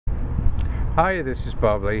Hi, this is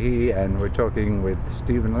Bob Leahy, and we're talking with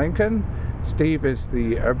Stephen Lincoln. Steve is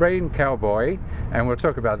the urbane cowboy, and we'll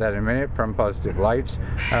talk about that in a minute from PositiveLite.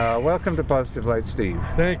 Welcome to PositiveLite, Steve.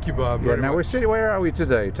 Thank you, Bob. Yeah, now where are we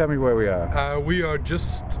today? Tell me where we are. We are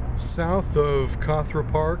just south of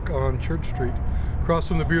Cawthra Park on Church Street, across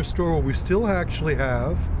from the beer store, where we still actually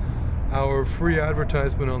have our free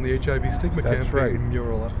advertisement on the HIV stigma campaign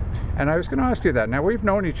mural up. And I was going to ask you that. Now, we've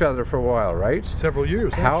known each other for a while, right? Several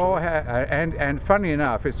years, and funny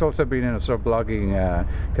enough, it's also been in a sort of blogging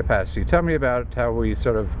capacity. Tell me about how we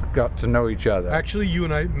sort of got to know each other. Actually, you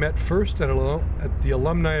and I met first at the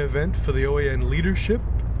alumni event for the OAN leadership,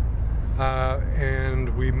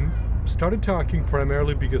 and we started talking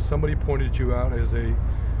primarily because somebody pointed you out as a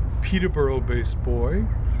Peterborough-based boy.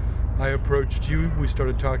 I approached you, we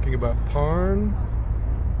started talking about Parn,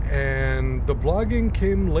 and the blogging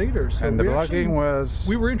came later. So and the blogging was...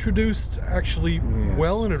 We were introduced actually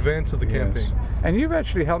well in advance of the campaign. And you've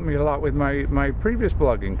actually helped me a lot with my previous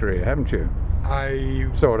blogging career, haven't you?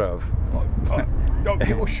 Sort of.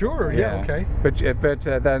 Oh, sure, yeah, okay. But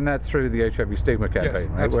then that's through the HIV stigma campaign,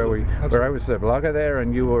 right? Absolutely. Where I was a blogger there,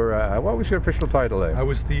 and you were, what was your official title there? I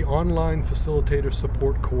was the online facilitator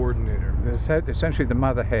support coordinator. Essentially the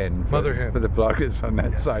mother hen for the bloggers on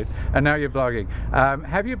that site. And now you're blogging.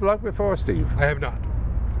 Have you blogged before, Steve? I have not.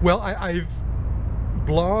 Well, I've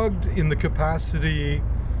blogged in the capacity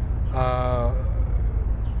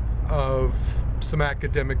of some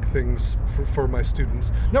academic things for my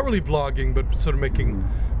students. Not really blogging, but sort of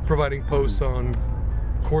providing posts on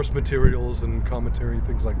course materials and commentary,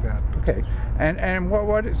 things like that. Okay, and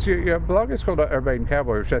what is your blog is called Urbane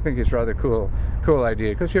Cowboy, which I think is rather cool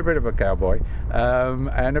idea, because you're a bit of a cowboy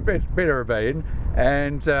and a bit urbane.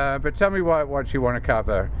 And but tell me what you want to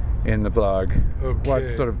cover in the blog. Okay.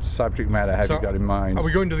 What sort of subject matter have you got in mind? Are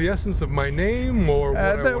we going to the essence of my name, or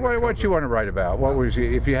what you want to write about? What was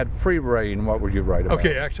if you had free reign? What would you write about?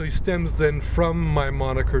 Okay, actually stems then from my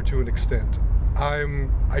moniker to an extent.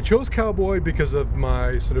 I chose cowboy because of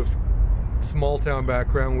my sort of small town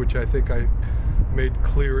background, which I think I made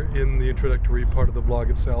clear in the introductory part of the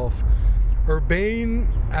blog itself. Urbane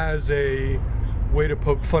as a way to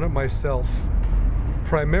poke fun at myself,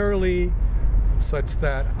 primarily such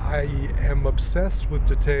that I am obsessed with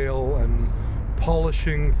detail and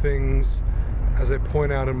polishing things, as I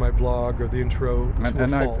point out in my blog or the intro,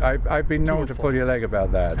 I've been known to pull your leg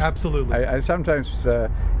about that. Absolutely. I sometimes,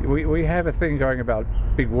 we have a thing going about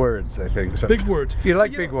big words, I think. So big words. You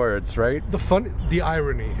like big words, right? The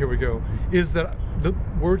irony, here we go, is that the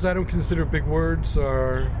words I don't consider big words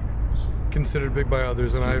are considered big by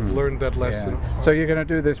others, and I've learned that lesson. Yeah. So you're going to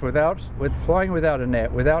do this flying without an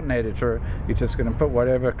editor. You're just going to put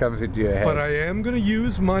whatever comes into your head. But I am going to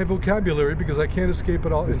use my vocabulary because I can't escape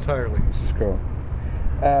it all entirely. This is cool.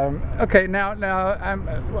 Okay, now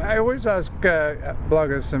I always ask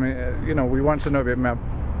bloggers. I mean, we want to know a bit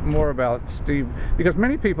more about Steve, because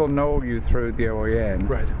many people know you through the OAN.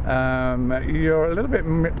 Right. You're a little bit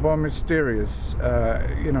more mysterious,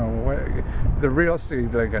 the real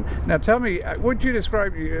Steve Lincoln. Now tell me, would you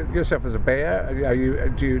describe yourself as a bear?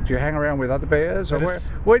 Do you hang around with other bears? Or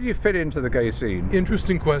where do you fit into the gay scene?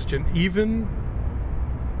 Interesting question. It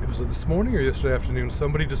was this morning or yesterday afternoon,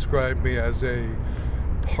 somebody described me as a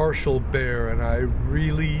partial bear, and I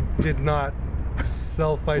really did not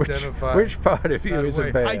self-identify. Which part of you is a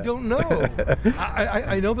bear? I don't know.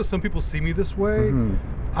 I know that some people see me this way.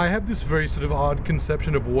 I have this very sort of odd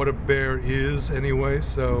conception of what a bear is anyway,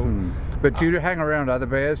 so... But do you hang around other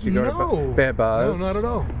bears? Do you go to bear bars? No, not at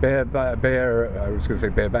all. Bear, I was going to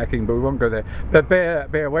say bear backing, but we won't go there. But bear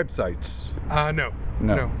websites?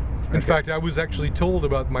 No. In fact, I was actually told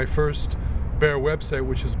about my first bear website,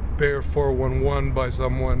 which is Bear 411, by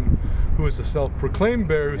someone who is a self-proclaimed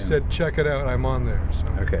bear who said, check it out, I'm on there. So.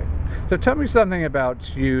 Okay. So tell me something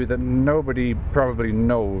about you that nobody probably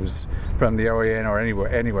knows from the OAN or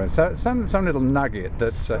anywhere. So, some little nugget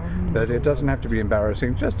that it doesn't have to be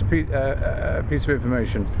embarrassing, just a piece of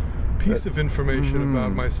information.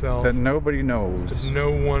 About myself. That nobody knows. That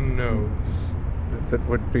no one knows. That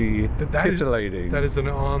would be titillating. That is an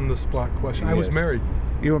on-the-spot question. Yes. I was married.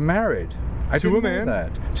 You were married? I didn't know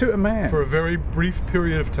that. To a man? For a very brief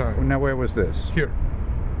period of time. Now, where was this? Here.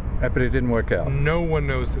 But it didn't work out. No one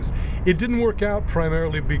knows this. It didn't work out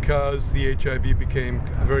primarily because the HIV became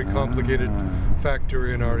a very complicated factor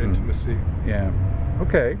in our intimacy. Yeah.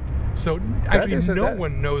 Okay. So actually, no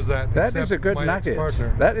one knows that. That is a good nugget.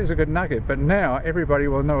 Ex-partner. That is a good nugget. But now everybody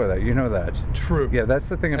will know that. You know that. True. Yeah, that's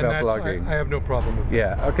the thing about blogging. I have no problem with that.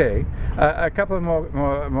 Yeah. Okay. A couple of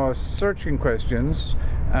more searching questions.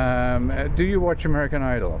 Do you watch American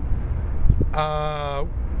Idol?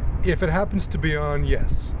 If it happens to be on,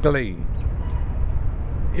 yes. Glee.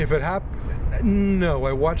 If it no.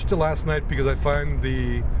 I watched it last night because I find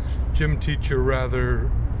the gym teacher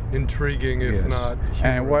rather intriguing, if not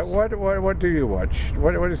humorous. And what do you watch?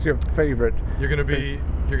 What is your favorite? You're gonna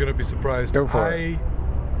be surprised. Go for it.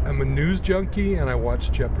 I am a news junkie, and I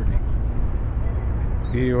watch Jeopardy.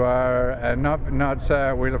 You are not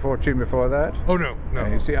Wheel of Fortune before that? Oh no.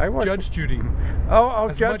 You see, I watch Judge Judy.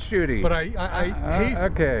 Judge Judy. But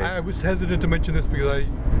I was hesitant to mention this because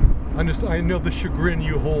I know the chagrin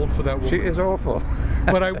you hold for that woman. She is awful.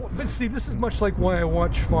 but see, this is much like why I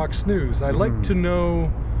watch Fox News. I like to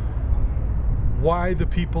know why the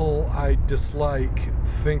people I dislike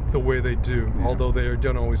think the way they do, although they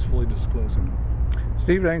don't always fully disclose it.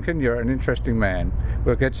 Steve Lincoln, you're an interesting man.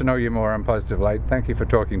 We'll get to know you more on PositiveLite. Thank you for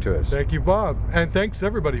talking to us. Thank you, Bob. And thanks,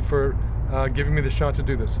 everybody, for giving me the shot to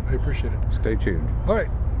do this. I appreciate it. Stay tuned. All right.